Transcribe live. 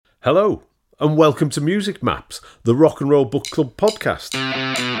Hello, and welcome to Music Maps, the Rock and Roll Book Club podcast.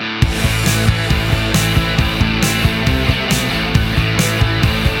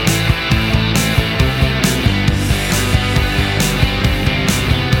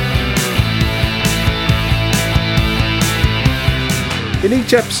 In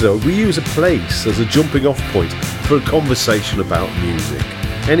each episode, we use a place as a jumping off point for a conversation about music,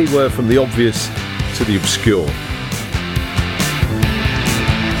 anywhere from the obvious to the obscure.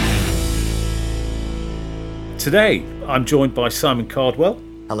 Today, I'm joined by Simon Cardwell.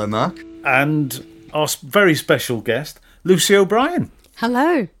 Hello, Mark. And our very special guest, Lucy O'Brien.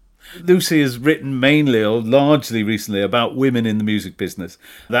 Hello. Lucy has written mainly or largely recently about women in the music business.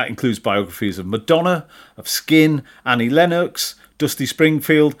 That includes biographies of Madonna, of Skin, Annie Lennox, Dusty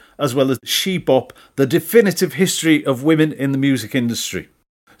Springfield, as well as She Bop, the definitive history of women in the music industry.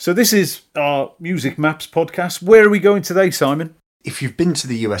 So this is our Music Maps podcast. Where are we going today, Simon? If you've been to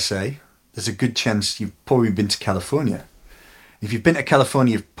the USA, there's a good chance you've probably been to California. If you've been to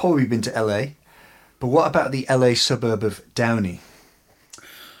California, you've probably been to LA. But what about the LA suburb of Downey?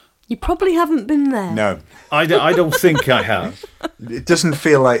 You probably haven't been there. No. I don't think I have. It doesn't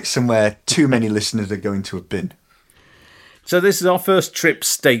feel like somewhere too many listeners are going to have been. So this is our first trip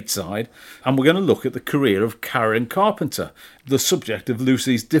stateside, and we're going to look at the career of Karen Carpenter, the subject of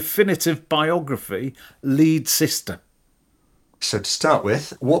Lucy's definitive biography, Lead Sister. So to start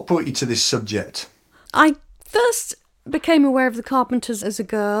with, what brought you to this subject? I first became aware of the Carpenters as a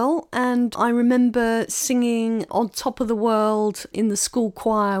girl, and I remember singing On Top of the World in the school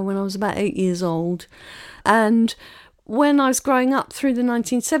choir when I was about 8 years old. And when I was growing up through the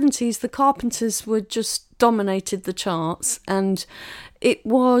 1970s, the Carpenters were just dominated the charts, and it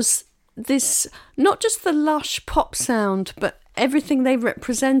was this, not just the lush pop sound, but everything they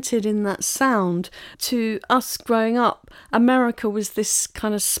represented in that sound. To us growing up, America was this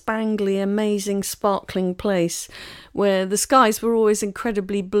kind of spangly, amazing, sparkling place where the skies were always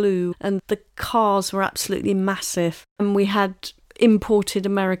incredibly blue and the cars were absolutely massive, and we had imported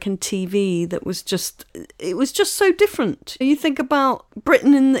American TV that was just so different. You think about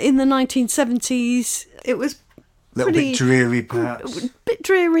Britain in the 1970s, it was A little bit dreary, perhaps. Bit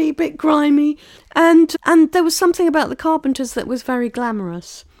dreary, bit grimy. And there was something about the Carpenters that was very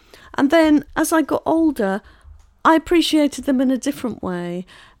glamorous. And then as I got older, I appreciated them in a different way.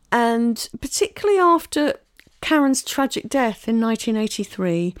 And particularly after Karen's tragic death in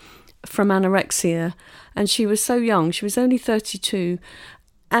 1983 from anorexia, and she was so young, she was only 32,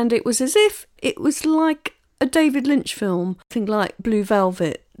 and it was as if it was like a David Lynch film, something like Blue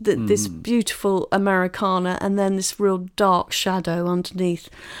Velvet, this beautiful Americana, and then this real dark shadow underneath.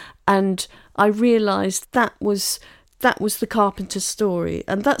 And I realised that was the Carpenter's story,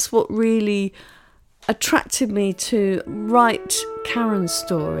 and that's what really attracted me to write Karen's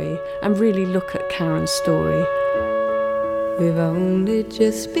story and really look at Karen's story. We've only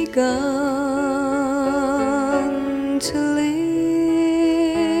just begun to live,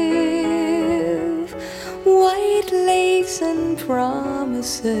 white lace and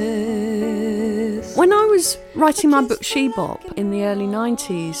promises. When I was writing my book She Bop in the early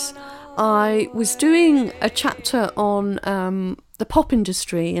 90s, I was doing a chapter on the pop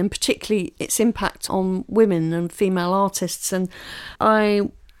industry and particularly its impact on women and female artists, and I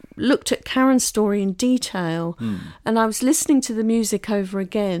looked at Karen's story in detail, and I was listening to the music over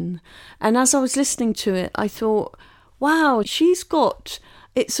again, and as I was listening to it I thought, wow,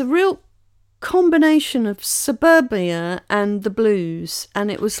 it's a real combination of suburbia and the blues, and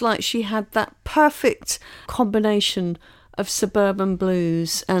it was like she had that perfect combination of suburban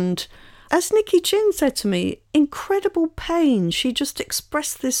blues, and as Nicky Chin said to me, incredible pain. She just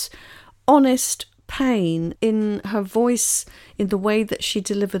expressed this honest pain in her voice, in the way that she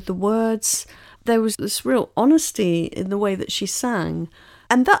delivered the words. There was this real honesty in the way that she sang,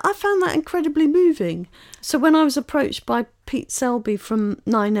 and that I found that incredibly moving. So when I was approached by Pete Selby from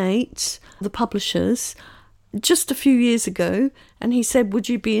 9/8, the publishers, just a few years ago, and he said, would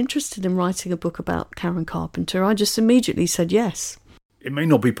you be interested in writing a book about Karen Carpenter? I just immediately said yes. It may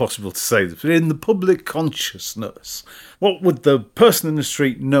not be possible to say this, but in the public consciousness, what would the person in the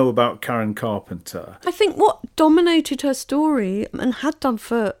street know about Karen Carpenter? I think what dominated her story, and had done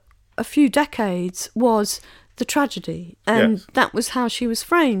for a few decades, was the tragedy, and yes, that was how she was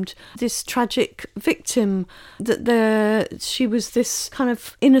framed, this tragic victim, that she was this kind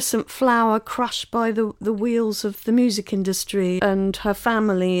of innocent flower crushed by the wheels of the music industry and her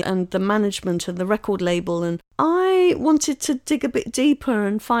family and the management and the record label. And I wanted to dig a bit deeper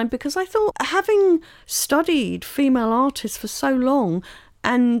and find, because I thought, having studied female artists for so long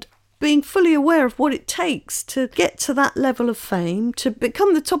and being fully aware of what it takes to get to that level of fame, to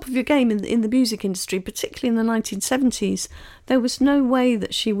become the top of your game in the music industry, particularly in the 1970s, there was no way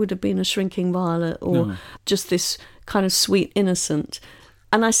that she would have been a shrinking violet or just this kind of sweet innocent.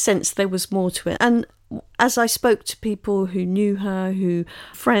 And I sensed there was more to it. And as I spoke to people who knew her,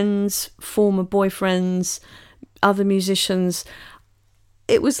 friends, former boyfriends, other musicians,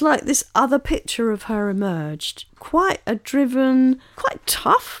 it was like this other picture of her emerged. Quite a driven, quite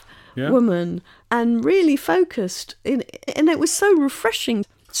tough woman, and really focused. And it was so refreshing to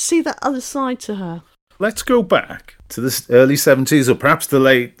see that other side to her. Let's go back to the early 70s or perhaps the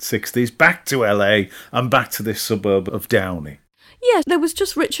late 60s, back to LA and back to this suburb of Downey. Yes, there was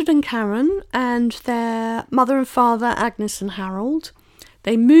just Richard and Karen and their mother and father, Agnes and Harold.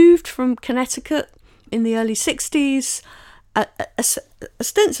 They moved from Connecticut in the early 60s,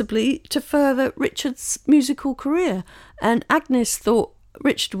 ostensibly to further Richard's musical career. And Agnes thought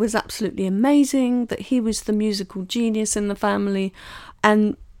Richard was absolutely amazing, that he was the musical genius in the family.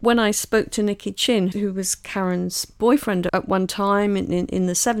 And when I spoke to Nicky Chin, who was Karen's boyfriend at one time in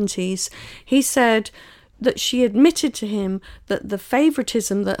the 70s, he said that she admitted to him that the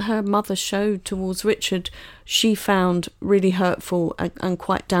favouritism that her mother showed towards Richard, she found really hurtful and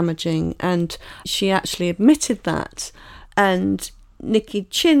quite damaging. And she actually admitted that. And Nicky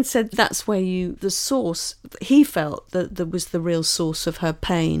Chin said that's where the source, he felt that was the real source of her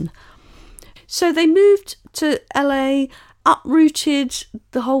pain. So they moved to LA, uprooted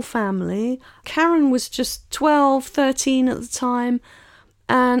the whole family. Karen was just 12, 13 at the time.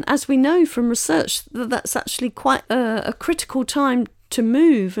 And as we know from research, that's actually quite a critical time to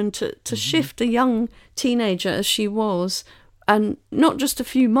move and to shift a young teenager as she was, and not just a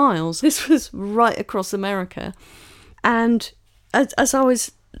few miles. This was right across America. And as I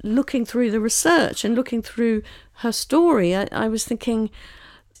was looking through the research and looking through her story, I was thinking,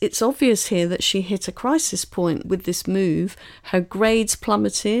 it's obvious here that she hit a crisis point with this move. Her grades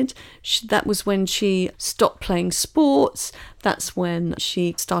plummeted. That was when she stopped playing sports. That's when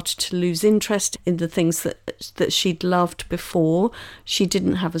she started to lose interest in the things that she'd loved before. She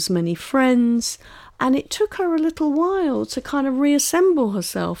didn't have as many friends. And it took her a little while to kind of reassemble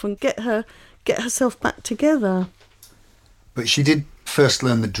herself and get herself back together. But she did first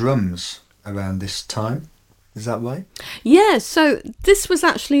learn the drums around this time. Is that right? Yeah, so this was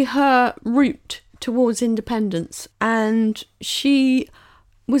actually her route towards independence. And she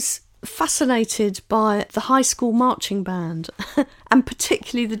was fascinated by the high school marching band and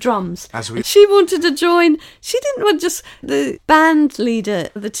particularly the drums. She wanted to join. She didn't want just the band leader,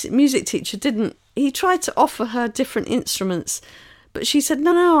 the music teacher didn't. He tried to offer her different instruments. But she said,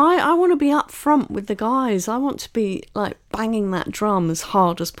 no, I want to be up front with the guys. I want to be like banging that drum as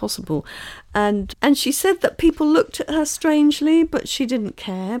hard as possible. And she said that people looked at her strangely, but she didn't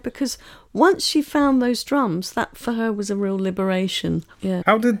care because once she found those drums, that for her was a real liberation. Yeah.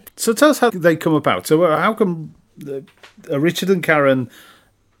 So tell us how they come about. So how come Richard and Karen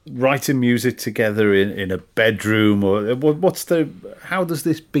writing music together in a bedroom, or how does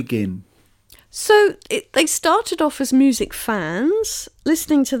this begin? So they started off as music fans,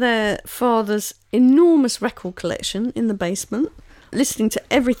 listening to their father's enormous record collection in the basement, listening to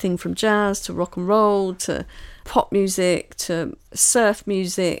everything from jazz to rock and roll to pop music to surf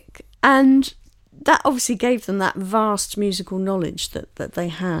music. And that obviously gave them that vast musical knowledge that they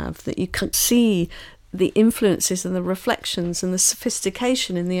have, that you can see the influences and the reflections and the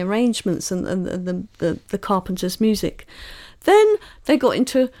sophistication in the arrangements and the Carpenter's music. Then they got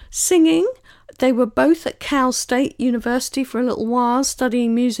into singing. They were both at Cal State University for a little while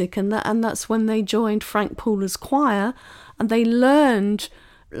studying music, and that's when they joined Frank Pooler's choir, and they learned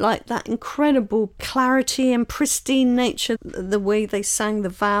like that incredible clarity and pristine nature, the way they sang the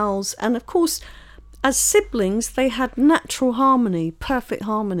vowels. And of course, as siblings, they had natural harmony, perfect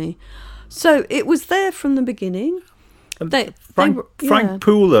harmony. So it was there from the beginning. Frank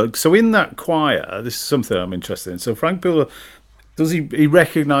Pooler, so in that choir, this is something I'm interested in. So Frank Pooler, does he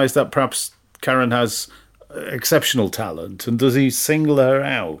recognise that perhaps Karen has exceptional talent, and does he single her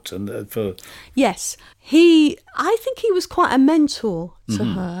out? Yes, I think he was quite a mentor to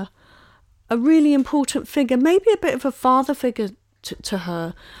her, a really important figure, maybe a bit of a father figure to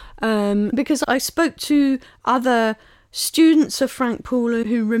her, because I spoke to other students of Frank Pooler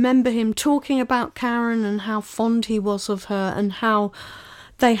who remember him talking about Karen and how fond he was of her and how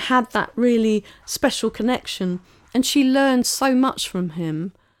they had that really special connection, and she learned so much from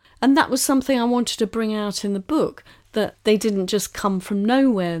him. And that was something I wanted to bring out in the book, that they didn't just come from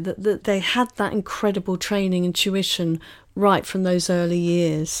nowhere, that they had that incredible training and tuition right from those early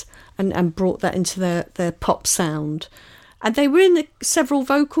years and brought that into their pop sound. And they were in several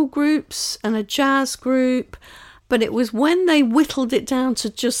vocal groups and a jazz group. But it was when they whittled it down to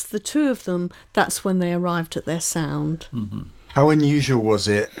just the two of them, that's when they arrived at their sound. Mm-hmm. How unusual was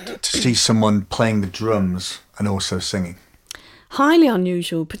it to see someone playing the drums and also singing? Highly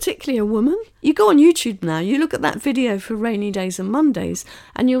unusual, particularly a woman. You go on YouTube now, you look at that video for Rainy Days and Mondays,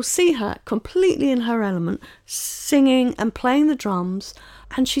 and you'll see her completely in her element, singing and playing the drums,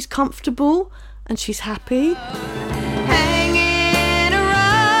 and she's comfortable and she's happy. Hanging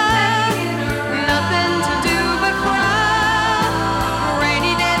around, nothing to do but cry.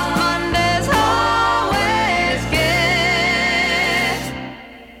 Rainy days, Mondays always get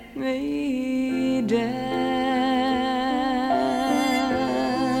me down.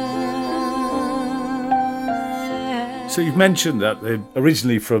 So you've mentioned that they're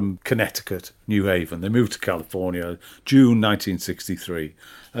originally from Connecticut, New Haven. They moved to California, June 1963.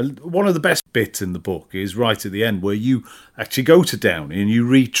 And one of the best bits in the book is right at the end where you actually go to Downey and you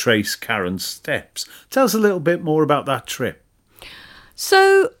retrace Karen's steps. Tell us a little bit more about that trip.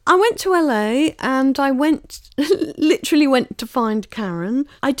 So I went to LA and I literally went to find Karen.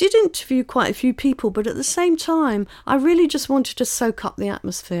 I did interview quite a few people, but at the same time, I really just wanted to soak up the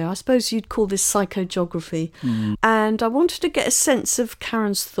atmosphere. I suppose you'd call this psychogeography. Mm. And I wanted to get a sense of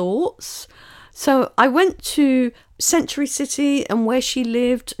Karen's thoughts. So I went to Century City and where she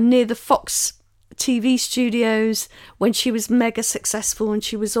lived near the Fox TV studios when she was mega successful and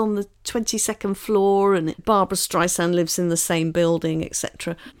she was on the 22nd floor and Barbara Streisand lives in the same building,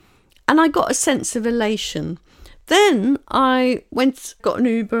 etc. And I got a sense of elation. Then I got an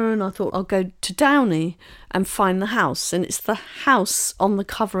Uber and I thought I'll go to Downey and find the house. And it's the house on the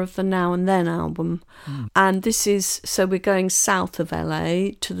cover of the Now and Then album. Mm. And so we're going south of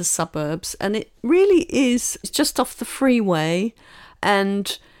LA to the suburbs. And it really is just off the freeway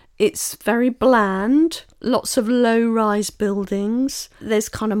and it's very bland, lots of low-rise buildings. There's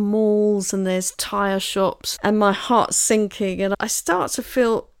kind of malls and there's tyre shops and my heart's sinking and I start to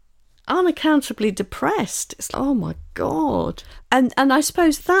feel unaccountably depressed. It's like, oh my God. And I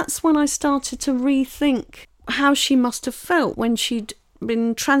suppose that's when I started to rethink how she must have felt when she'd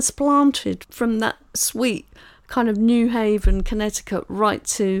been transplanted from that sweet kind of New Haven, Connecticut, right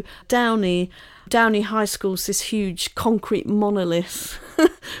to Downey. Downey High School's this huge concrete monolith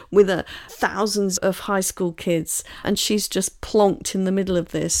with thousands of high school kids, and she's just plonked in the middle of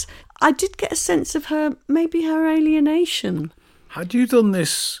this. I did get a sense of maybe her alienation. Had you done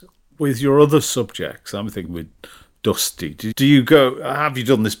this with your other subjects? I'm thinking with Dusty. Have you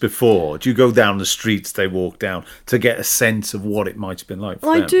done this before? Do you go down the streets they walk down to get a sense of what it might have been like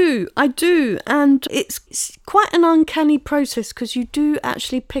for them? I do. And it's quite an uncanny process because you do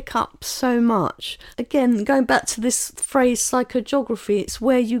actually pick up so much. Again, going back to this phrase psychogeography, it's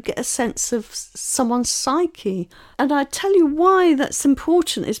where you get a sense of someone's psyche. And I tell you why that's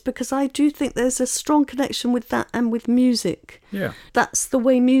important is because I do think there's a strong connection with that and with music. Yeah. That's the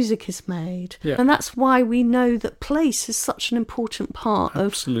way music is made. Yeah. And that's why we know that place is such an important part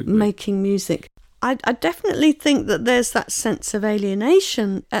Absolutely. of making music. I definitely think that there's that sense of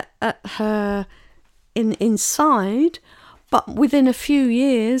alienation at her inside, but within a few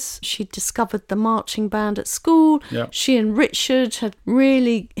years she discovered the marching band at school. Yeah. She and Richard had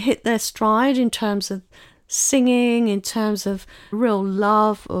really hit their stride in terms of singing, in terms of real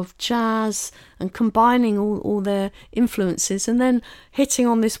love of jazz and combining all their influences and then hitting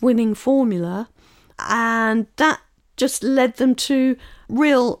on this winning formula. And that just led them to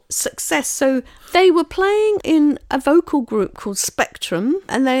real success. So they were playing in a vocal group called Spectrum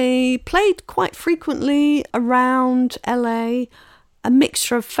and they played quite frequently around LA, a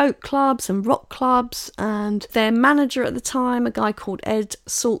mixture of folk clubs and rock clubs, and their manager at the time, a guy called Ed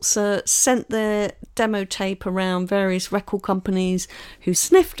Salzer, sent their demo tape around various record companies who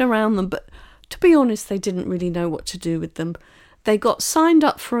sniffed around them, but to be honest, they didn't really know what to do with them. They got signed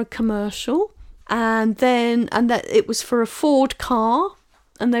up for a commercial, and that it was for a Ford car,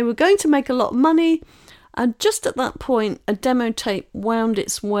 and they were going to make a lot of money. And just at that point, a demo tape wound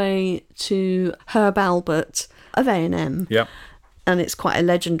its way to Herb Albert of A&M. Yeah. And it's quite a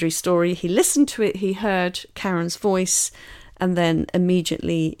legendary story. He listened to it, he heard Karen's voice, and then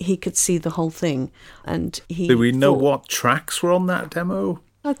immediately he could see the whole thing. And do we know what tracks were on that demo?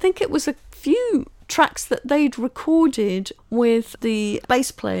 I think it was a few tracks that they'd recorded with the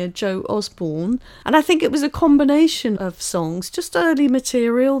bass player Joe Osborne, and I think it was a combination of songs, just early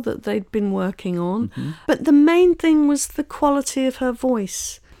material that they'd been working on. Mm-hmm. But the main thing was the quality of her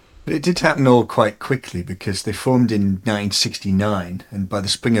voice. But it did happen all quite quickly because they formed in 1969 and by the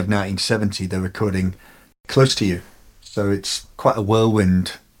spring of 1970 they're recording Close to You. So it's quite a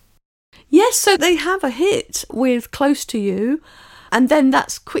whirlwind. Yes, so they have a hit with Close to You, and then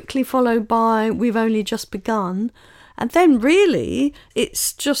that's quickly followed by We've Only Just Begun. And then really,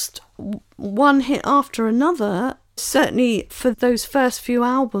 it's just one hit after another. Certainly for those first few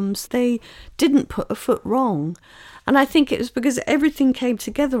albums, they didn't put a foot wrong. And I think it was because everything came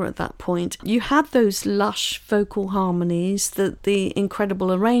together at that point. You had those lush vocal harmonies, the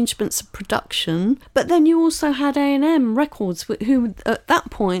incredible arrangements and production, but then you also had A&M Records, who at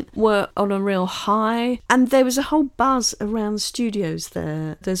that point were on a real high, and there was a whole buzz around the studios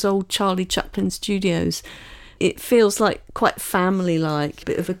there, those old Charlie Chaplin studios. It feels like quite family-like, a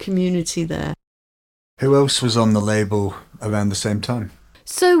bit of a community there. Who else was on the label around the same time?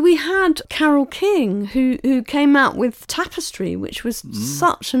 So we had Carole King, who came out with Tapestry, which was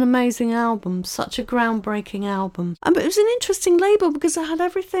such an amazing album, such a groundbreaking album. But it was an interesting label because it had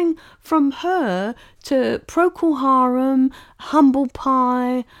everything from her to Procol Harum, Humble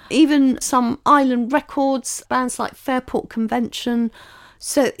Pie, even some island records, bands like Fairport Convention.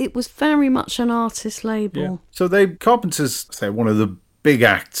 So it was very much an artist label. Yeah. So Carpenter's, say, one of the big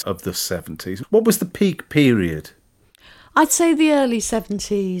acts of the 70s. What was the peak period? I'd say the early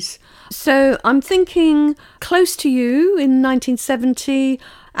 70s. So I'm thinking Close to You in 1970,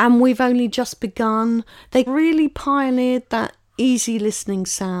 and We've Only Just Begun. They really pioneered that easy listening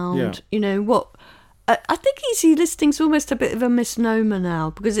sound. Yeah. You know, what I think easy listening's almost a bit of a misnomer now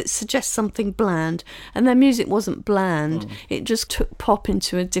because it suggests something bland, and their music wasn't bland. It just took pop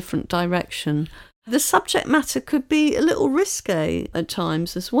into a different direction. The subject matter could be a little risque at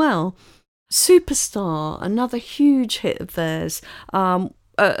times as well. Superstar, another huge hit of theirs,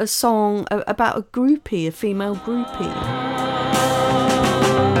 a song about a groupie, a female groupie.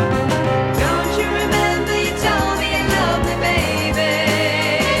 Don't you remember you told me you loved me, baby?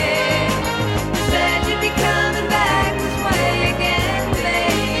 You said you'd be coming back this way again,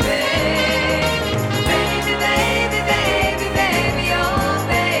 baby. Baby, baby, baby, baby, oh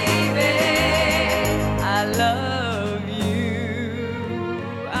baby, I love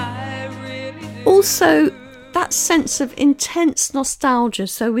you. I really do. Also, that sense of intense nostalgia.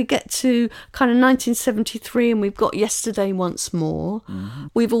 So we get to kind of 1973 and we've got Yesterday Once More.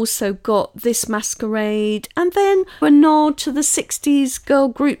 We've also got This Masquerade, and then a nod to the 60s girl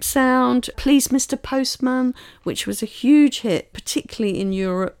group sound, Please Mr. Postman, which was a huge hit, particularly in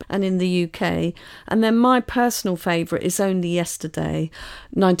Europe and in the UK. And then my personal favourite is Only Yesterday,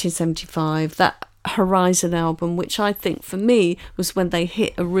 1975, that Horizon album, which I think for me was when they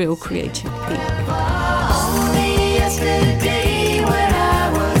hit a real creative peak. Only yesterday when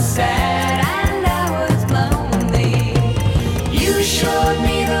I was sad and I was lonely, you showed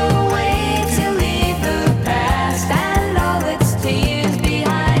me the way to leave the past and all its tears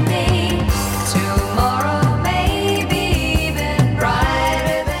behind me. Tomorrow may be even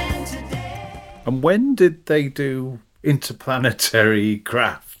brighter than today. And when did they do Interplanetary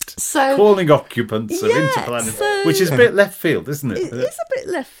Craft? So Calling Occupants of yeah, Interplanetary, so- which is a bit left field, isn't it? It is a bit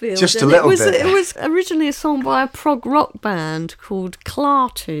left field. Just a and little it was, bit. It was originally a song by a prog rock band called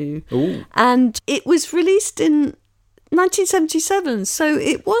Klaatu. Ooh. And it was released in 1977. So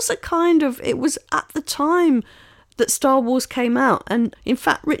it was it was at the time that Star Wars came out. And in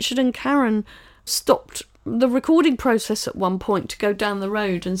fact, Richard and Karen stopped the recording process at one point to go down the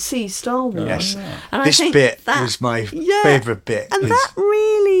road and see Star Wars. Yes. And This I think bit that- was my yeah, favourite bit. And is- that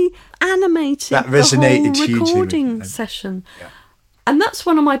really animated That resonated the whole hugely with recording me. session. Yeah. And that's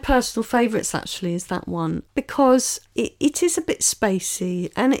one of my personal favourites, actually, is that one, because it is a bit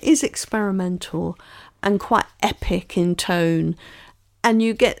spacey and it is experimental and quite epic in tone. And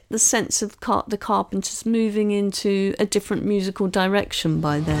you get the sense of the Carpenters moving into a different musical direction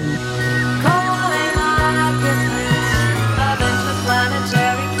by then. Calling occupants of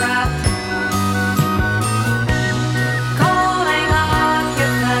interplanetary craft. Calling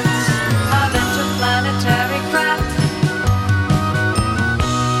occupants of interplanetary craft.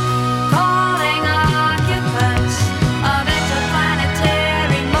 Calling occupants of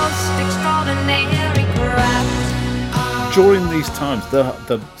interplanetary most extraordinary craft. During these times,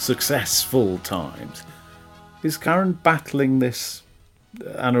 the successful times, is Karen battling this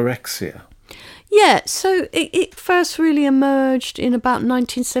anorexia? Yeah, so it first really emerged in about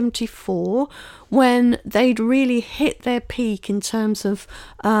 1974 when they'd really hit their peak in terms of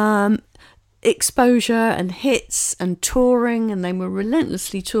exposure and hits and touring, and they were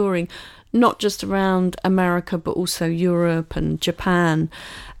relentlessly touring, not just around America but also Europe and Japan.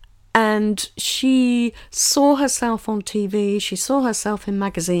 And she saw herself on TV, she saw herself in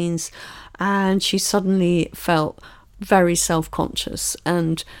magazines, and she suddenly felt very self-conscious,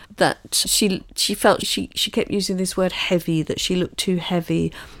 and that she felt she kept using this word heavy, that she looked too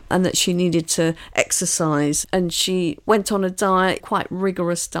heavy and that she needed to exercise. And she went on a diet, quite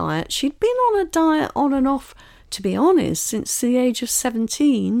rigorous diet. She'd been on a diet on and off, to be honest, since the age of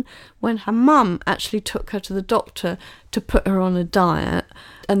 17, when her mum actually took her to the doctor to put her on a diet.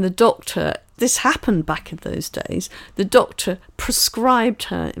 And the doctor, this happened back in those days, the doctor prescribed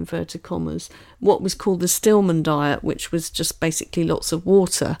her, inverted commas, what was called the Stillman diet, which was just basically lots of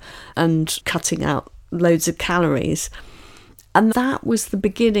water and cutting out loads of calories. And that was the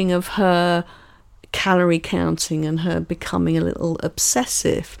beginning of her calorie counting and her becoming a little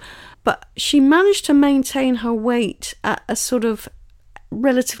obsessive. But she managed to maintain her weight at a sort of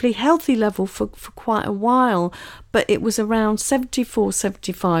relatively healthy level for quite a while. But it was around 74,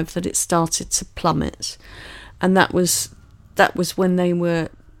 75 that it started to plummet. And that was when they were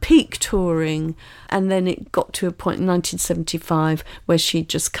peak touring. And then it got to a point in 1975 where she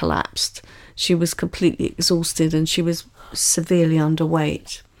just collapsed. She was completely exhausted and she was severely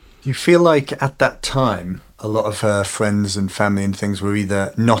underweight. Do you feel like at that time a lot of her friends and family and things were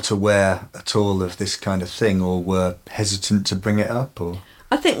either not aware at all of this kind of thing or were hesitant to bring it up? Or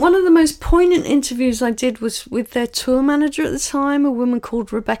I think one of the most poignant interviews I did was with their tour manager at the time, a woman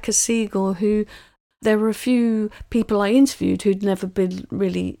called Rebecca Siegel, who there were a few people I interviewed who'd never been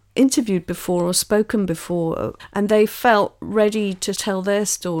really interviewed before or spoken before, and they felt ready to tell their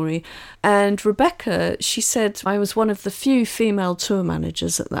story. And Rebecca, she said, I was one of the few female tour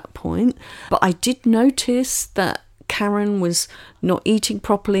managers at that point, but I did notice that Karen was not eating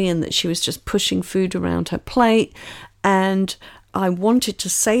properly and that she was just pushing food around her plate, and I wanted to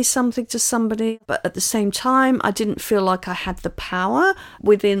say something to somebody, but at the same time, I didn't feel like I had the power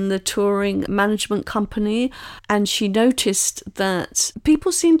within the touring management company. And she noticed that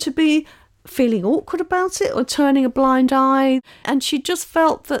people seemed to be feeling awkward about it or turning a blind eye. And she just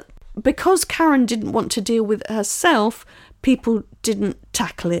felt that because Karen didn't want to deal with it herself, people didn't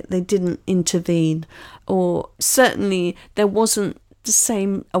tackle it, they didn't intervene. Or certainly there wasn't the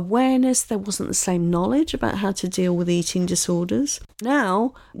same awareness, there wasn't the same knowledge about how to deal with eating disorders.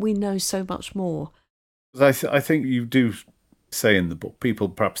 Now we know so much more. I think you do say in the book, people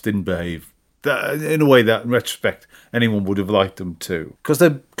perhaps didn't behave in a way that in retrospect anyone would have liked them to, because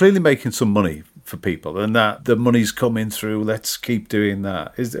they're clearly making some money for people and that the money's coming through, let's keep doing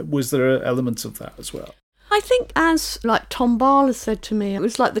that. Was there elements of that as well? I think, as like Tom Barler said to me, it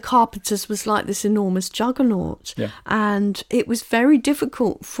was like the Carpenters was like this enormous juggernaut. Yeah. And it was very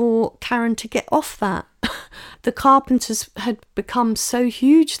difficult for Karen to get off that. The Carpenters had become so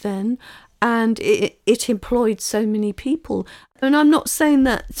huge then, and it employed so many people. And I'm not saying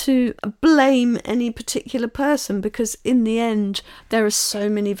that to blame any particular person, because in the end, there are so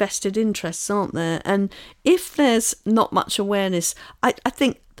many vested interests, aren't there? And if there's not much awareness, I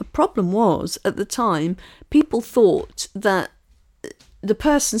think the problem was, at the time, people thought that the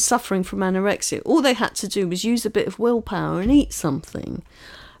person suffering from anorexia, all they had to do was use a bit of willpower and eat something.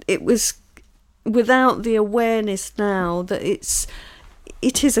 It was without the awareness now that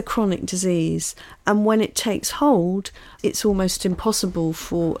it is a chronic disease, and when it takes hold, it's almost impossible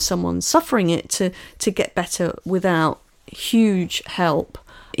for someone suffering it to get better without huge help,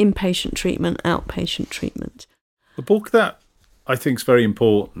 inpatient treatment, outpatient treatment. The book that I think is very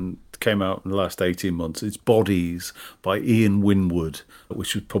important came out in the last 18 months. It's Bodies by Ian Winwood,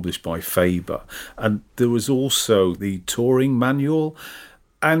 which was published by Faber. And there was also the touring manual.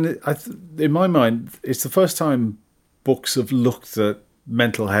 And in my mind, it's the first time books have looked at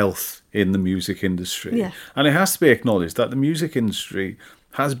mental health in the music industry. Yeah. And it has to be acknowledged that the music industry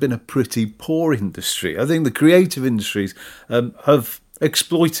has been a pretty poor industry. I think the creative industries have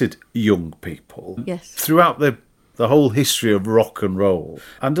exploited young people throughout the whole history of rock and roll,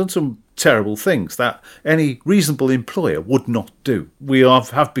 and done some terrible things that any reasonable employer would not do. We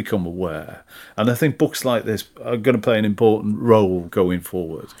have become aware, and I think books like this are going to play an important role going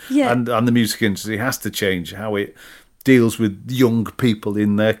forward. Yeah. And the music industry has to change how it deals with young people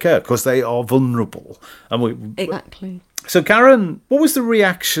in their care, because they are vulnerable. Exactly. So Karen, what was the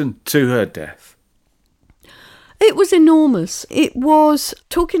reaction to her death? It was enormous. It was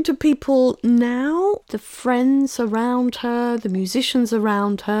talking to people now, the friends around her, the musicians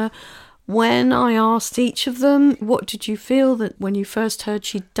around her. When I asked each of them, what did you feel that when you first heard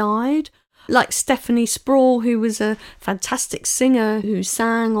she died? Like Stephanie Sproul, who was a fantastic singer who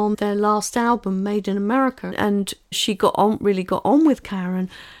sang on their last album, Made in America, and she really got on with Karen.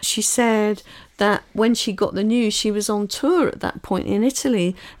 She said that when she got the news, she was on tour at that point in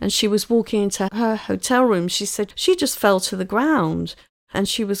Italy, and she was walking into her hotel room. She said she just fell to the ground. And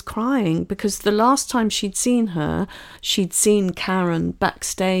she was crying because the last time she'd seen her, she'd seen Karen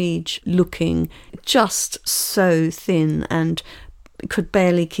backstage looking just so thin and could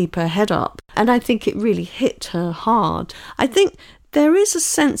barely keep her head up. And I think it really hit her hard. I think there is a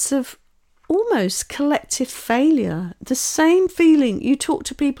sense of almost collective failure. The same feeling you talk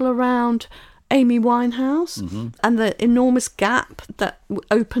to people around Amy Winehouse and the enormous gap that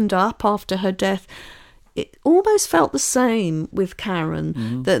opened up after her death. It almost felt the same with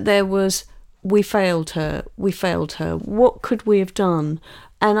Karen, that there was, we failed her, what could we have done?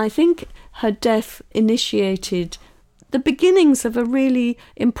 And I think her death initiated the beginnings of a really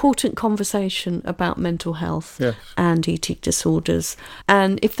important conversation about mental health and eating disorders.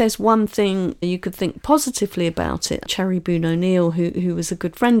 And if there's one thing you could think positively about it, Cherry Boone O'Neill, who was a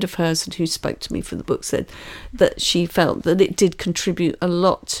good friend of hers and who spoke to me for the book, said that she felt that it did contribute a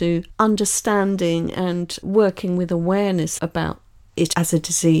lot to understanding and working with awareness about it as a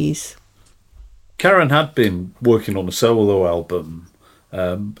disease. Karen had been working on a solo album.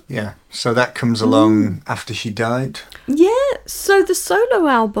 So that comes along after she died. Yeah, so the solo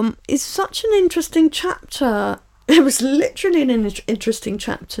album is such an interesting chapter. It was literally an interesting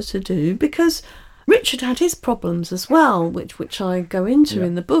chapter to do because Richard had his problems as well, which I go into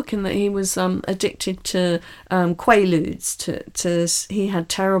in the book, in that he was addicted to Quaaludes. He had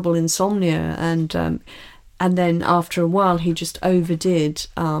terrible insomnia, and then after a while he just overdid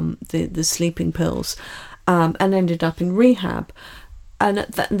the sleeping pills, and ended up in rehab. And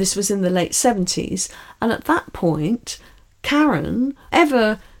this was in the late 70s. And at that point, Karen,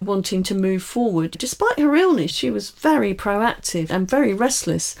 ever wanting to move forward, despite her illness, she was very proactive and very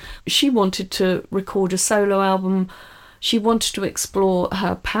restless. She wanted to record a solo album. She wanted to explore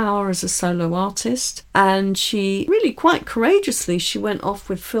her power as a solo artist. And she really quite courageously, she went off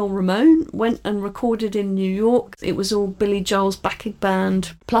with Phil Ramone, went and recorded in New York. It was all Billy Joel's backing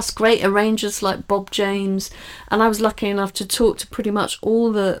band, plus great arrangers like Bob James. And I was lucky enough to talk to pretty much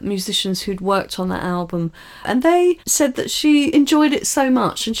all the musicians who'd worked on that album. And they said that she enjoyed it so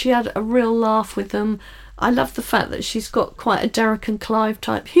much and she had a real laugh with them. I love the fact that she's got quite a Derek and Clive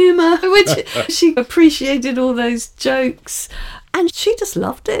type humour, which she appreciated all those jokes. And she just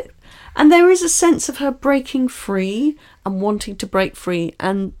loved it. And there is a sense of her breaking free and wanting to break free.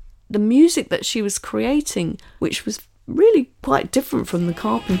 And the music that she was creating, which was really quite different from the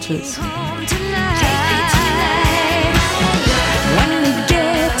Carpenters.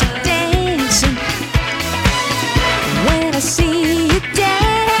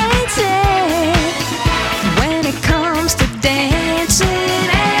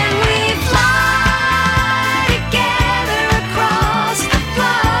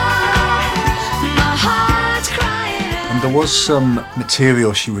 There was some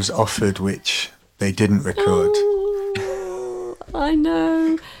material she was offered which they didn't record. Oh, I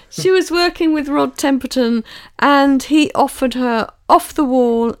know. She was working with Rod Temperton and he offered her Off the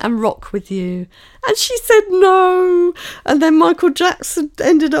Wall and Rock With You. And she said no. And then Michael Jackson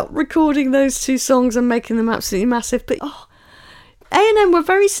ended up recording those two songs and making them absolutely massive. But A&M were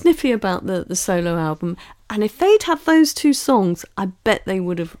very sniffy about the solo album. And if they'd had those two songs, I bet they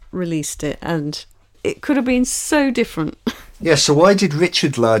would have released it. And it could have been so different. Yeah, so why did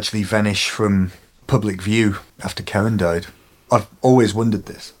Richard largely vanish from public view after Karen died? I've always wondered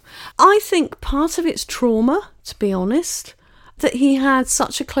this. I think part of it's trauma, to be honest, that he had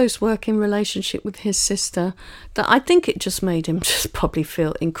such a close working relationship with his sister that I think it just made him just probably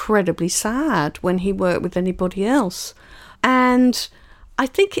feel incredibly sad when he worked with anybody else. And I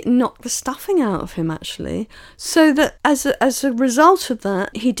think it knocked the stuffing out of him, actually. So that as a result of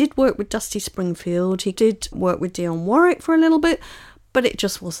that, he did work with Dusty Springfield. He did work with Dionne Warwick for a little bit, but it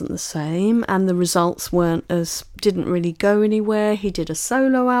just wasn't the same. And the results didn't really go anywhere. He did a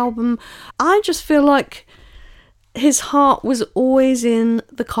solo album. I just feel like his heart was always in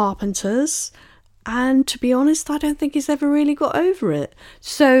the Carpenters. And to be honest, I don't think he's ever really got over it.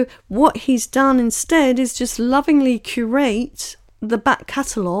 So what he's done instead is just lovingly curate the back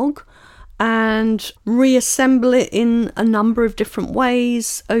catalogue and reassemble it in a number of different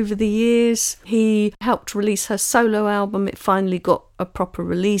ways over the years. He helped release her solo album. It finally got a proper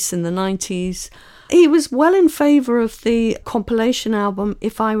release in the 90s. He was well in favour of the compilation album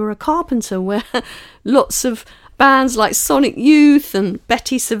If I Were a Carpenter, where lots of bands like Sonic Youth and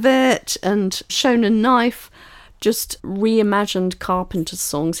Betty Savette and Shonen Knife just reimagined Carpenter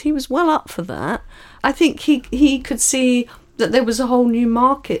songs. He was well up for that. I think he could see that there was a whole new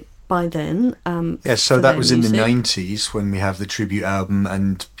market by then. So that was music. In the 90s when we have the tribute album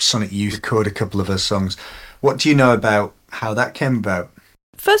and Sonic Youth recorded a couple of her songs. What do you know about how that came about?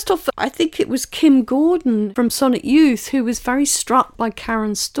 First off, I think it was Kim Gordon from Sonic Youth who was very struck by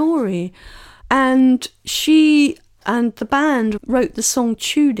Karen's story. And she and the band wrote the song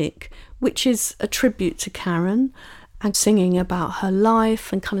Tunic, which is a tribute to Karen, and singing about her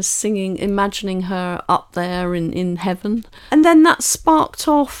life and kind of singing, imagining her up there in heaven. And then that sparked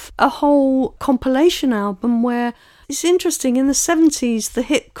off a whole compilation album where it's interesting, in the 70s, the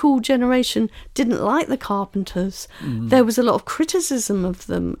hip, cool generation didn't like the Carpenters. There was a lot of criticism of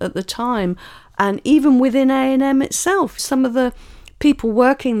them at the time. And even within A&M itself, some of the people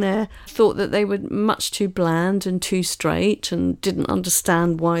working there thought that they were much too bland and too straight and didn't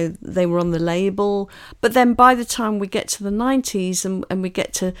understand why they were on the label. But then by the time we get to the 90s and we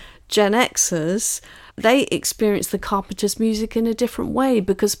get to Gen Xers, they experience the Carpenters' music in a different way,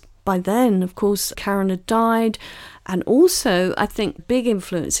 because by then, of course, Karen had died. And also, I think big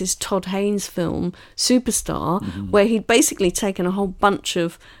influence is Todd Haynes' film Superstar, where he'd basically taken a whole bunch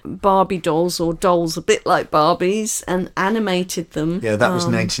of Barbie dolls, or dolls a bit like Barbies, and animated them. Yeah, that was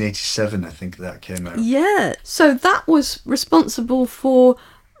 1987, I think that came out. Yeah, so that was responsible for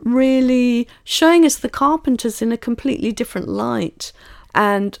really showing us the Carpenters in a completely different light.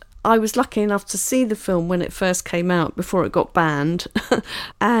 And I was lucky enough to see the film when it first came out, before it got banned.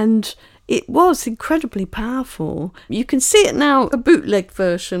 And it was incredibly powerful. You can see it now, a bootleg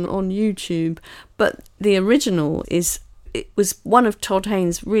version on YouTube, but the original it was one of Todd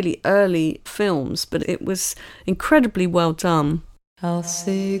Haynes' really early films, but it was incredibly well done. I'll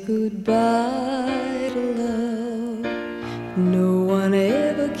say goodbye to love. No one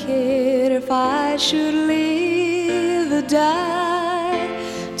ever cared if I should live or die.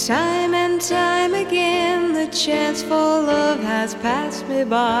 Time and time again, the chance for love has passed me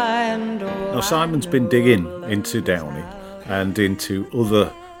by. And all Now, Simon's been digging into Downey and into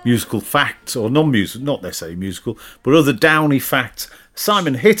other musical facts, or non-musical, not necessarily musical, but other Downey facts.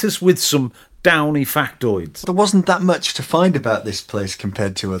 Simon, hit us with some Downey factoids. There wasn't that much to find about this place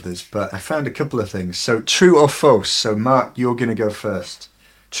compared to others, but I found a couple of things. So, true or false? So, Mark, you're going to go first.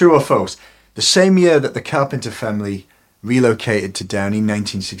 True or false? The same year that the Carpenter family relocated to Downey,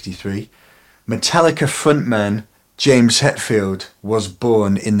 1963, Metallica frontman James Hetfield was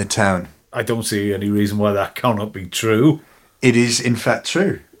born in the town. I don't see any reason why that cannot be true. It is, in fact,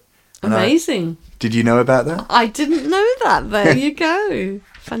 true. And Amazing. Did you know about that? I didn't know that. There you go.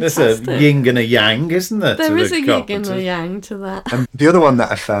 There's Fantastic. a yin and a yang, isn't there? There to is the a yin and Carpenters? a yang to that. And the other one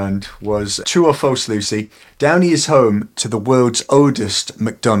that I found was true or false, Lucy. Downey is home to the world's oldest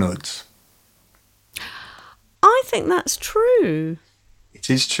McDonald's. I think that's true. It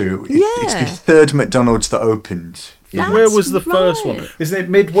is true. Yeah. It's the third McDonald's that opened. That's Where was the first one? right. Isn't it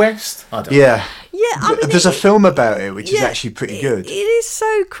Midwest? I don't know. Yeah. Yeah, I mean, There's a film about it, which is yeah, actually pretty good. It is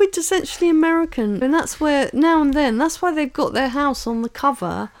so quintessentially American, and that's where now and then, that's why they've got their house on the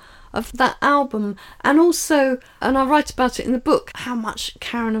cover of that album. And also, and I write about it in the book, how much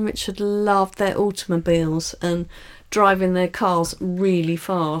Karen and Richard loved their automobiles and driving their cars really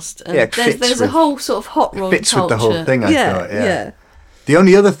fast. And Yeah, it fits there's a with- whole sort of hot rod fits culture. with the whole thing, I yeah, thought, yeah. The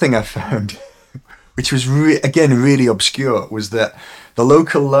only other thing I found, which was again really obscure, was that the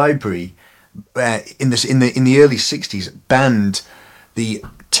local library in the early 60s banned the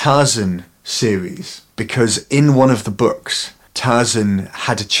Tarzan series because in one of the books Tarzan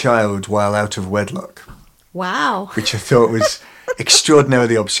had a child while out of wedlock, Wow. which I thought was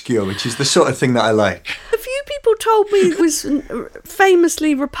extraordinarily obscure, which is the sort of thing that I like. A few people told me it was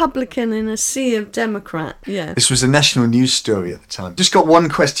famously Republican in a sea of Democrat. Yeah. This was a national news story at the time. Just got one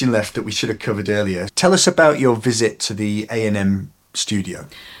question left that we should have covered earlier. Tell us about your visit to the A&M studio.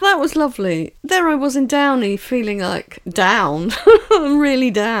 That was lovely. There I was in Downey, feeling like down,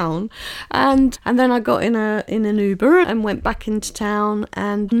 really down, and then I got in an Uber and went back into town.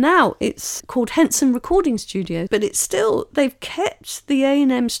 And now it's called Henson Recording Studio, but it's still, they've kept the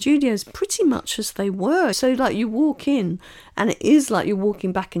A&M studios pretty much as they were. So like you walk in and it is like you're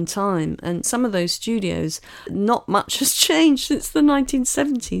walking back in time. And some of those studios, not much has changed since the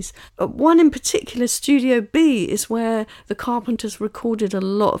 1970s. One in particular, Studio B, is where the Carpenters recorded a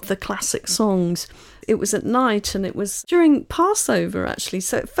lot of the classic songs. It was at night and it was during Passover, actually,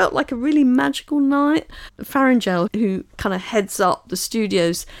 so it felt like a really magical night. Farringel, who kind of heads up the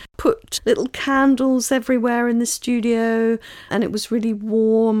studios, put little candles everywhere in the studio, and it was really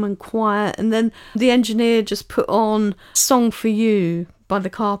warm and quiet. And then the engineer just put on Song for You by the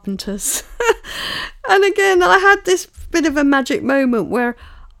Carpenters. And again, I had this bit of a magic moment where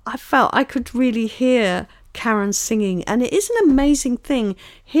I felt I could really hear Karen singing, and it is an amazing thing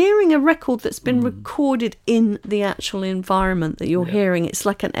hearing a record that's been recorded in the actual environment that you're hearing. It's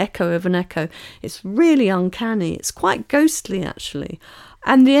like an echo of an echo. It's really uncanny. It's quite ghostly, actually.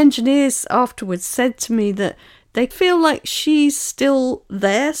 And the engineers afterwards said to me that they feel like she's still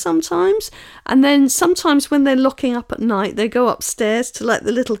there sometimes. And then sometimes when they're locking up at night, they go upstairs to like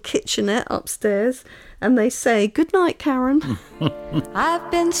the little kitchenette upstairs and they say, "Good night, Karen." I've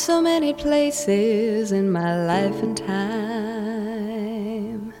been so many places in my life and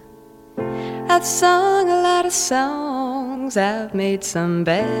time. I've sung a lot of songs, I've made some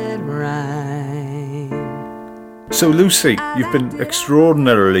bad rhyme. So, Lucy, you've been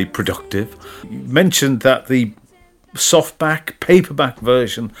extraordinarily productive. You mentioned that the softback, paperback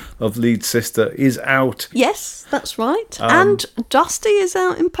version of Lead Sister is out. Yes, that's right. And Dusty is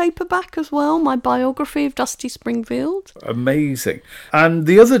out in paperback as well, my biography of Dusty Springfield. Amazing. And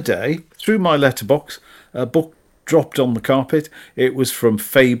the other day, through my letterbox, a book dropped on the carpet. It was from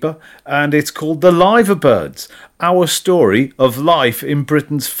Faber, and it's called The Liverbirds, Our Story of Life in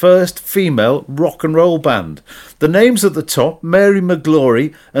Britain's First Female Rock and Roll Band. The names at the top, Mary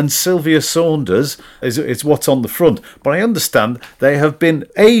McGlory and Sylvia Saunders, is what's on the front, but I understand they have been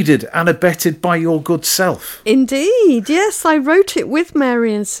aided and abetted by your good self. Indeed, yes, I wrote it with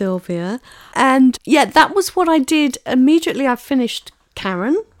Mary and Sylvia. And yeah, that was what I did immediately I finished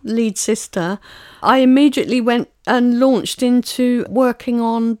Karen, Lead Sister. I immediately went and launched into working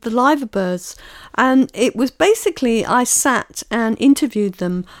on the Liverbirds. And it was basically, I sat and interviewed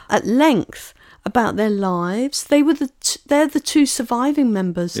them at length about their lives. They're the two surviving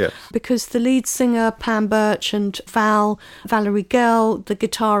members, yes, because the lead singer, Pam Birch, and Valerie Gell, the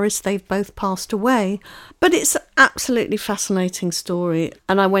guitarist, they've both passed away. But it's an absolutely fascinating story.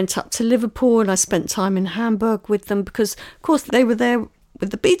 And I went up to Liverpool and I spent time in Hamburg with them because, of course, they were there with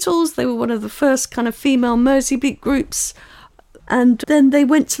the Beatles. They were one of the first kind of female Merseybeat groups. And then they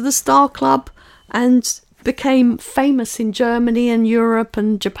went to the Star Club and became famous in Germany and Europe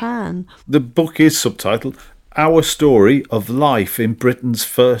and Japan. The book is subtitled Our Story of Life in Britain's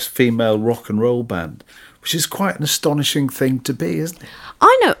First Female Rock and Roll Band, which is quite an astonishing thing to be, isn't it?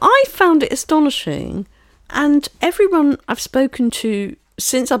 I know, I found it astonishing, and everyone I've spoken to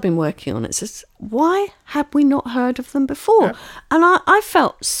since I've been working on it says, why have we not heard of them before? Yeah. And I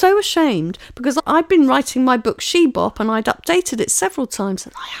felt so ashamed because I'd been writing my book She Bop and I'd updated it several times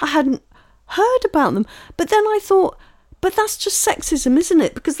and I hadn't heard about them. But then I thought, but that's just sexism, isn't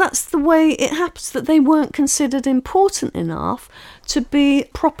it? Because that's the way it happens, that they weren't considered important enough to be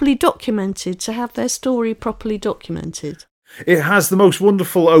properly documented, to have their story properly documented. It has the most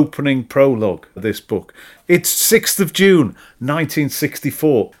wonderful opening prologue, this book. It's 6th of June,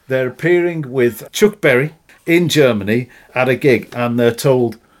 1964. They're appearing with Chuck Berry in Germany at a gig, and they're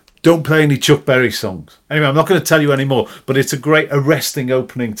told, don't play any Chuck Berry songs. Anyway, I'm not going to tell you any more, but it's a great arresting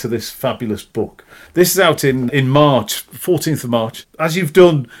opening to this fabulous book. This is out in March, 14th of March. As you've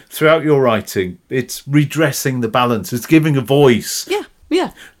done throughout your writing, it's redressing the balance. It's giving a voice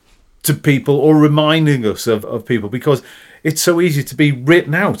to people, or reminding us of people, because it's so easy to be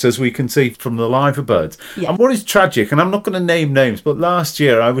written out, as we can see from the Liverbirds. Yeah. And what is tragic, and I'm not going to name names, but last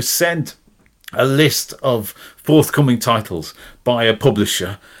year I was sent a list of forthcoming titles by a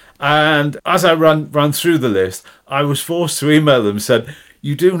publisher. And as I ran through the list, I was forced to email them and said,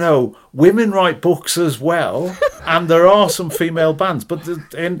 you do know, women write books as well, and there are some female bands. But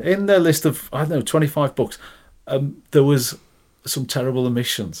in their list of, 25 books, there was some terrible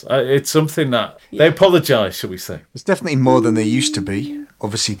omissions. It's something that they apologise, shall we say. There's definitely more than there used to be.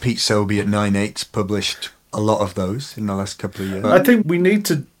 Obviously, Pete Selby at 9/8 published a lot of those in the last couple of years. I think we need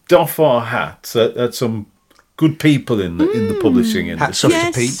to doff our hats at some good people in the publishing industry. Hats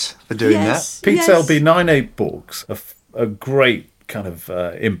off to Pete for doing that. Pete Selby, 9/8 books, a great kind of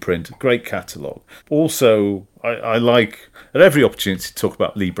imprint, a great catalogue. Also, I like at every opportunity to talk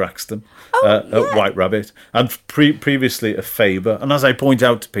about Lee Braxton at White Rabbit, and previously at Faber. And as I point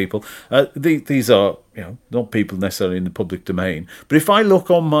out to people, these are not people necessarily in the public domain. But if I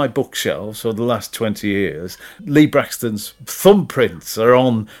look on my bookshelves for the last 20 years, Lee Braxton's thumbprints are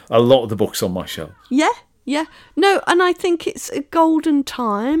on a lot of the books on my shelf. Yeah. No, and I think it's a golden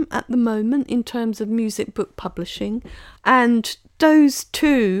time at the moment in terms of music book publishing. And those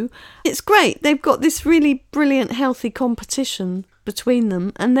two, it's great. They've got this really brilliant, healthy competition between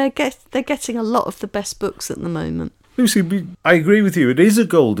them, and they're getting a lot of the best books at the moment. Lucy, I agree with you. It is a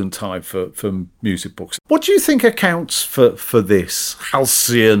golden time for music books. What do you think accounts for this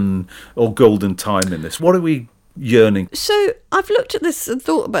halcyon or golden time in this? What are we yearning? So I've looked at this and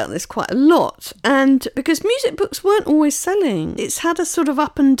thought about this quite a lot, and because music books weren't always selling, it's had a sort of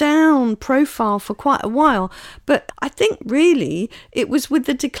up and down profile for quite a while. But I think really it was with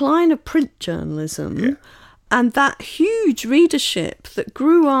the decline of print journalism and that huge readership that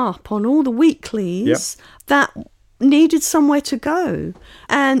grew up on all the weeklies that needed somewhere to go,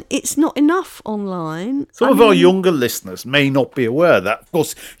 and it's not enough online. Some of our younger listeners may not be aware that, of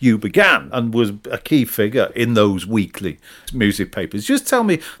course, you began and was a key figure in those weekly music papers. Just tell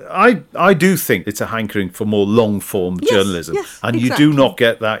me, I do think it's a hankering for more long-form journalism, and exactly. you do not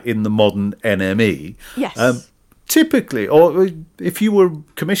get that in the modern NME. Yes. Typically, or if you were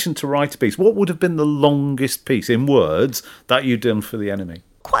commissioned to write a piece, what would have been the longest piece in words that you'd done for the NME?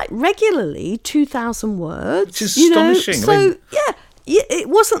 Quite regularly, 2,000 words. Which is astonishing. So, it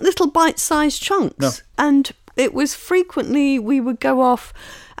wasn't little bite-sized chunks. No. And it was frequently we would go off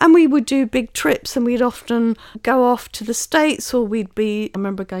and we would do big trips, and we'd often go off to the States, or I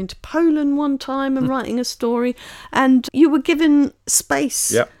remember going to Poland one time and writing a story, and you were given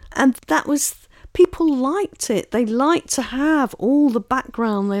space. Yeah. And that was... People liked it. They liked to have all the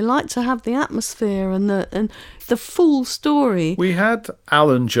background. They liked to have the atmosphere and the full story. We had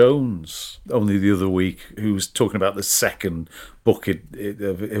Alan Jones only the other week, who was talking about the second book of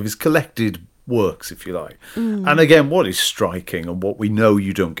his collected works, if you like. And again, what is striking, and what we know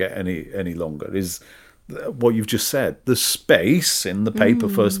you don't get any longer, is what you've just said. The space in the paper,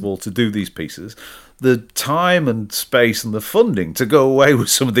 first of all, to do these pieces, the time and space and the funding to go away with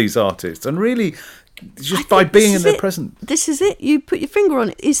some of these artists, and really just by being in their presence. This is it. You put your finger on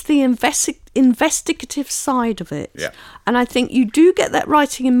it. It's the investigative side of it. Yeah. And I think you do get that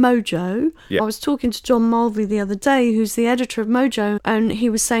writing in Mojo. Yeah. I was talking to John Mulvey the other day, who's the editor of Mojo, and he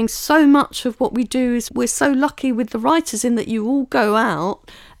was saying so much of what we do is we're so lucky with the writers in that you all go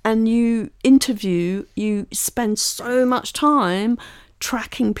out and you interview, you spend so much time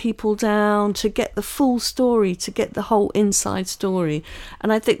tracking people down to get the full story, to get the whole inside story.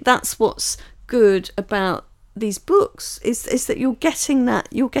 And I think that's what's good about these books is that you're getting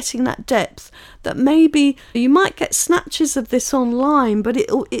that depth that maybe you might get snatches of this online, but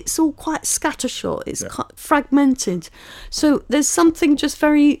it's all quite scattershot, it's quite fragmented. So there's something just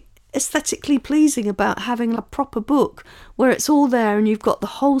very aesthetically pleasing about having a proper book where it's all there and you've got the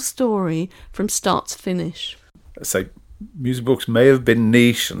whole story from start to finish. So music books may have been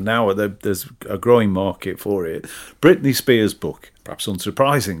niche, and now there's a growing market for it. Britney Spears' book, perhaps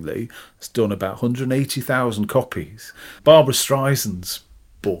unsurprisingly, has done about 180,000 copies. Barbara Streisand's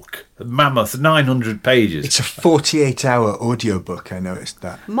book, a mammoth 900 pages. It's a 48-hour audiobook, I noticed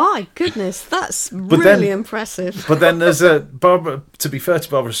that. My goodness, that's really impressive. But then there's Barbara, to be fair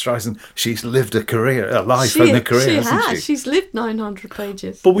to Barbara Streisand, she's lived a life and a career, hasn't she? She's lived 900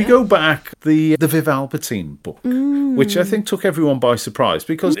 pages. But we go back, the Viv Albertine book, which I think took everyone by surprise,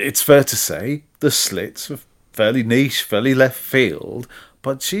 because it's fair to say the Slits were fairly niche, fairly left field,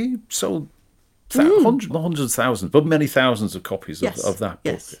 but she sold hundreds of thousands, but many thousands of copies of that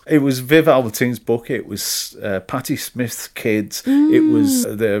book. Yes. It was Viv Albertine's book. It was Patti Smith's Kids. It was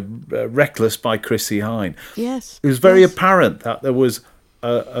the Reckless by Chrissie Hynde. Yes. It was very apparent that there was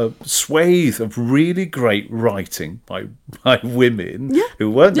a swathe of really great writing by women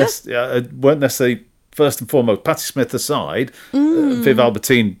who weren't necessarily, first and foremost, Patti Smith aside, Viv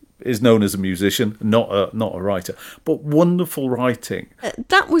Albertine is known as a musician, not a writer, but wonderful writing.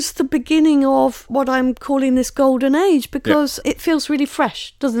 That was the beginning of what I'm calling this golden age, because it feels really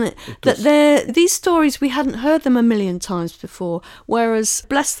fresh, doesn't it? That these stories, we hadn't heard them a million times before, whereas,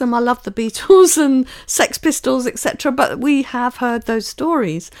 bless them, I love the Beatles and Sex Pistols, etc., but we have heard those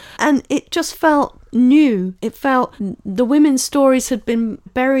stories, and it just felt new. It felt the women's stories had been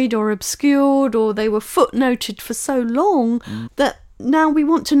buried or obscured, or they were footnoted for so long that now we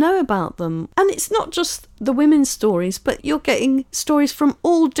want to know about them. And it's not just the women's stories, but you're getting stories from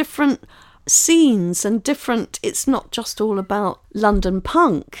all different scenes and different... It's not just all about London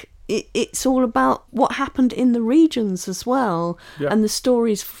punk. It's all about what happened in the regions as well, and the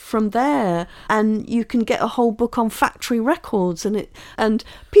stories from there. And you can get a whole book on factory records, and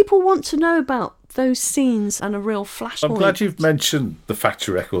people want to know about those scenes and a real flashpoint. I'm glad you've mentioned the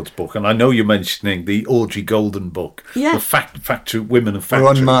Factory Records book, and I know you're mentioning the Audrey Golden book, the Factory Women of Factory. We're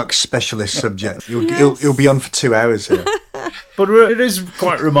on Mark's specialist subject. He'll be on for 2 hours here. But it is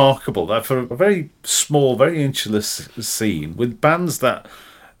quite remarkable that for a very small, very insular scene, with bands that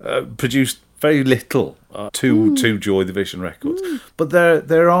produced very little to Joy Division Records, but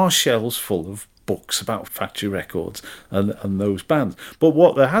there are shelves full of books about Factory Records and those bands. But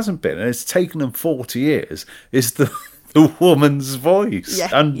what there hasn't been, and it's taken them 40 years, is the woman's voice.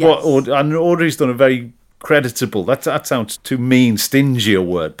 And Audrey's done a very creditable, that sounds too mean, stingy a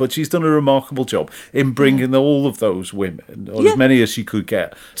word, but she's done a remarkable job in bringing all of those women, or as many as she could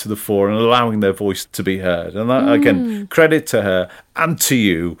get, to the fore and allowing their voice to be heard. And that, again, credit to her and to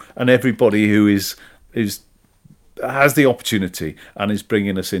you and everybody who is has the opportunity and is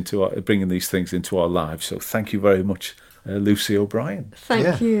bringing these things into our lives. So thank you very much, Lucy O'Brien.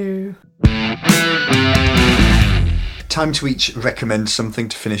 Thank you. Time to each recommend something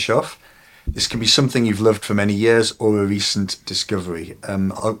to finish off. This can be something you've loved for many years or a recent discovery.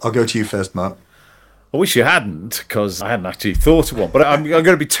 I'll go to you first, Mark. I wish you hadn't, because I hadn't actually thought of one. But I'm going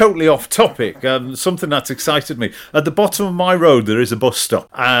to be totally off topic. Something that's excited me. At the bottom of my road, there is a bus stop.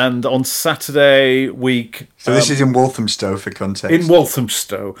 And on Saturday week... So this is in Walthamstow, for context. In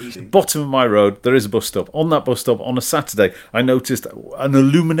Walthamstow. Bottom of my road, there is a bus stop. On that bus stop, on a Saturday, I noticed an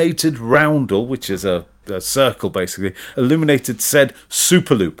illuminated roundel, which is a circle, basically, illuminated said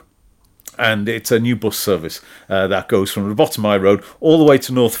Superloop. And it's a new bus service that goes from the bottom of my road all the way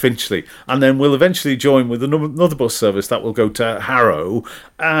to North Finchley. And then we'll eventually join with another bus service that will go to Harrow,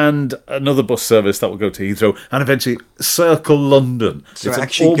 and another bus service that will go to Heathrow, and eventually circle London. So it's it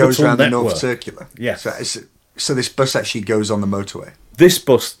actually goes around the network. North Circular? Yes. So this bus actually goes on the motorway? This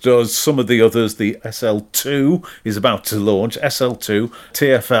bus does some of the others. The SL2 is about to launch. SL2,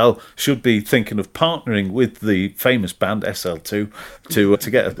 TfL should be thinking of partnering with the famous band SL2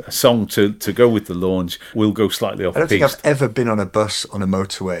 to get a song to go with the launch. We'll go slightly off I don't piste. think I've ever been on a bus on a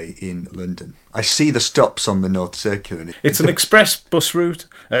motorway in London. I see the stops on the North Circular. It's an express bus route.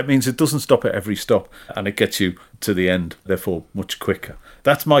 It means it doesn't stop at every stop, and it gets you to the end, therefore much quicker.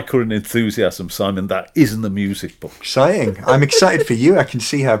 That's my current enthusiasm, Simon. That isn't the music book. Exciting. I'm excited for you. I can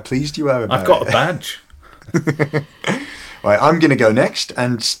see how pleased you are about it. I've got a badge. Right, I'm going to go next.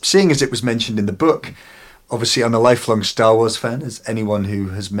 And seeing as it was mentioned in the book, obviously I'm a lifelong Star Wars fan, as anyone who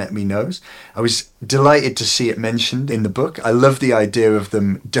has met me knows. I was delighted to see it mentioned in the book. I love the idea of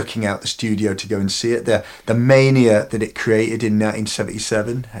them ducking out the studio to go and see it. The mania that it created in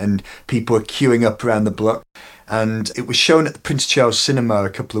 1977, and people were queuing up around the block. And it was shown at the Prince Charles Cinema a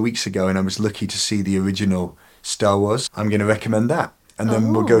couple of weeks ago, and I was lucky to see the original Star Wars. I'm going to recommend that. And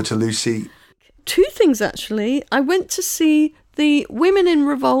then we'll go to Lucy. Two things, actually. I went to see the Women in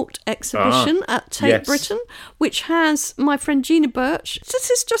Revolt exhibition at Tate Britain, which has my friend Gina Birch. This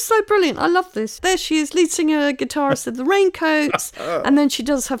is just so brilliant. I love this. There she is, lead singer, guitarist of the Raincoats, and then she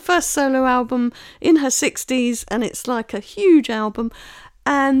does her first solo album in her 60s, and it's like a huge album.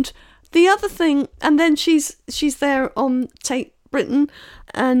 And the other thing, and then she's there on Tate Britain,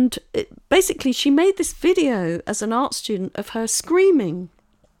 and basically she made this video as an art student of her screaming,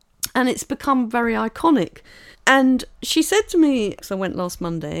 and it's become very iconic. And she said to me, because I went last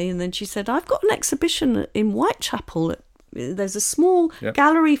Monday, and then she said, I've got an exhibition in Whitechapel. There's a small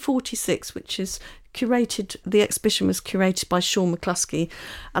Gallery 46, which is curated, the exhibition was curated by Sean McCluskey.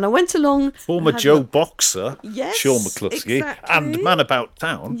 And I went along. Former Joe Boxer, yes, Sean McCluskey, exactly. and Man About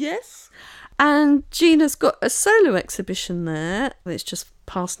Town. Yes. And Gina's got a solo exhibition there. It's just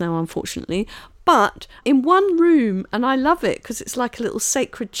past now, unfortunately. But in one room, and I love it because it's like a little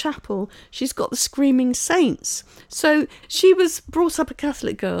sacred chapel, she's got the Screaming Saints. So she was brought up a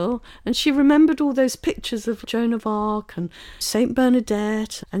Catholic girl, and she remembered all those pictures of Joan of Arc and Saint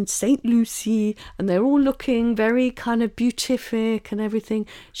Bernadette and Saint Lucy, and they're all looking very kind of beatific and everything.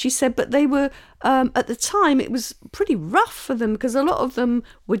 She said, but they were, at the time, it was pretty rough for them because a lot of them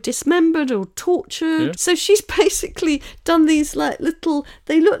were dismembered or tortured. Yeah. So she's basically done these like little,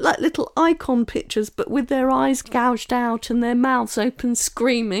 they look like little icon pictures, but with their eyes gouged out and their mouths open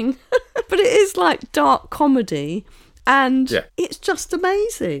screaming. But it is like dark comedy, and it's just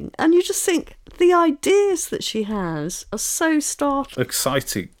amazing. And you just think the ideas that she has are so startling.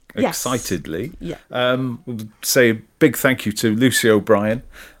 Exciting. Yes. Excitedly. Yeah. Say a big thank you to Lucy O'Brien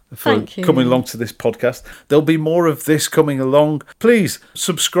for Thank you. coming along to this podcast. There'll be more of this coming along. Please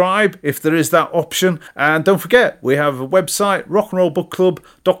subscribe if there is that option. And don't forget, we have a website,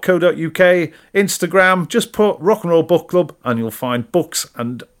 rockandrollbookclub.co.uk, Instagram, just put Rock and Roll Book Club and you'll find books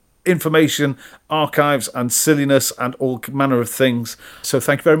and information, archives and silliness and all manner of things. So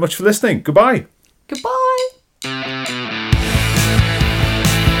thank you very much for listening. Goodbye. Goodbye.